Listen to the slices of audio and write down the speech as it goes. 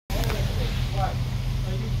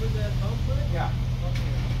Yeah.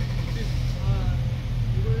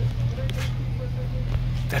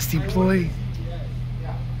 That's the employee.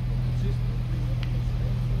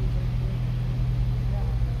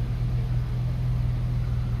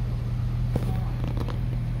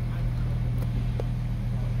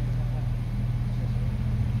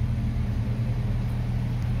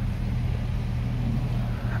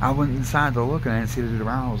 I went inside to look and I didn't see it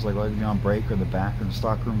around. I was like, well, on break or in the back or in the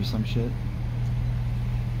stock room or some shit.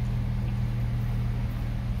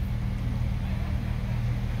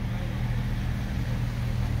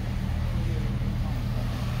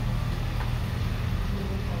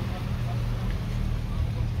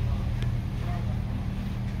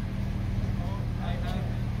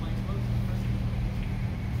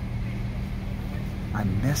 I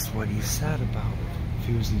missed what he said about if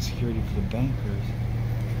he was in security for the bankers.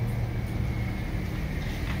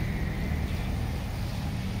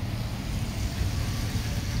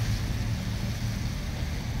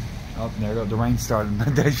 Oh, there you go. The rain started.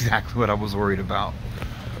 That's exactly what I was worried about.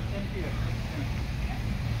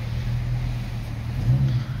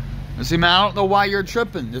 See, man, I don't know why you're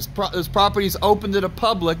tripping. This property's open to the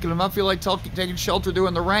public, and if I feel like taking shelter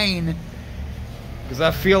during the rain, because I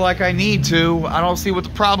feel like I need to, I don't see what the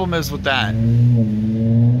problem is with that.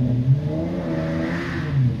 And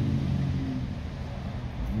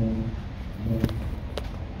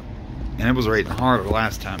it was raining harder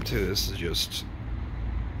last time, too. This is just...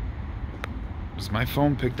 Does my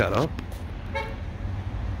phone pick that up?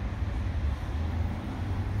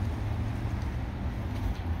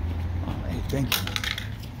 Oh, hey, thank you.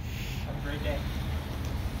 Have a great day.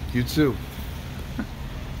 You too.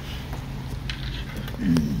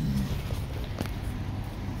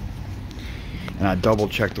 And I double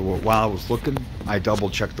checked while I was looking. I double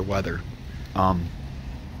checked the weather, and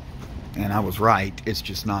I was right. It's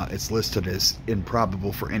just not. It's listed as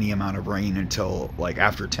improbable for any amount of rain until like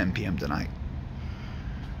after 10 p.m. tonight.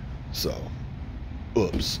 So,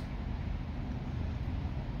 oops.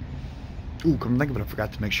 Ooh, come to think of it, I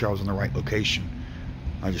forgot to make sure I was in the right location.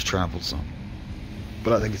 I just traveled some,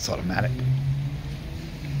 but I think it's automatic.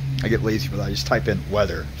 I get lazy with that. I just type in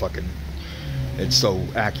weather. Fucking, it's so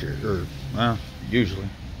accurate. Or, well, usually.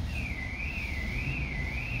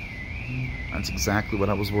 That's exactly what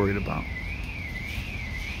I was worried about.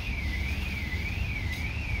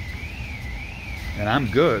 And I'm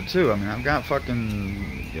good, too. I mean, I've got fucking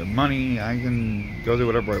money. I can go do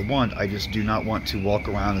whatever I want. I just do not want to walk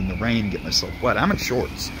around in the rain and get myself wet. I'm in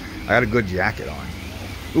shorts. I got a good jacket on.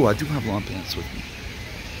 Ooh, I do have long pants with me.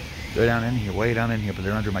 They're down in here, way down in here, but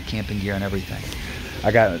they're under my camping gear and everything.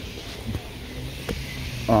 I got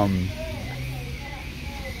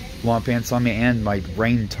long pants on me and my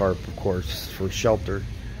rain tarp, of course, for shelter.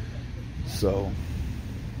 So,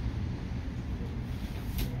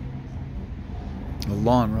 in the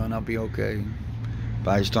long run, I'll be okay.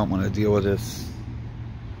 But I just don't want to deal with this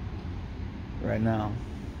right now.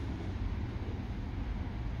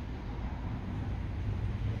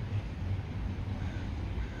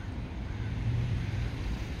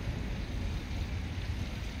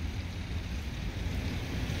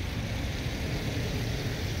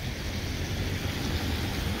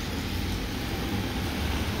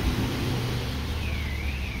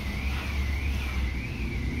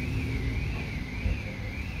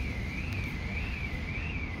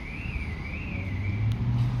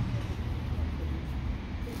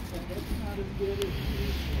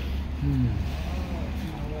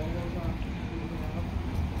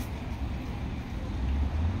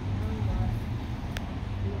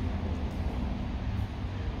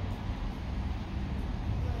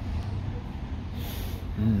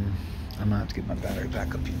 I'm gonna have to get my battery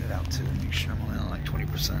backup unit out too and make sure I'm only on like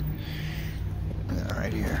 20%. Look at that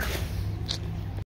right here.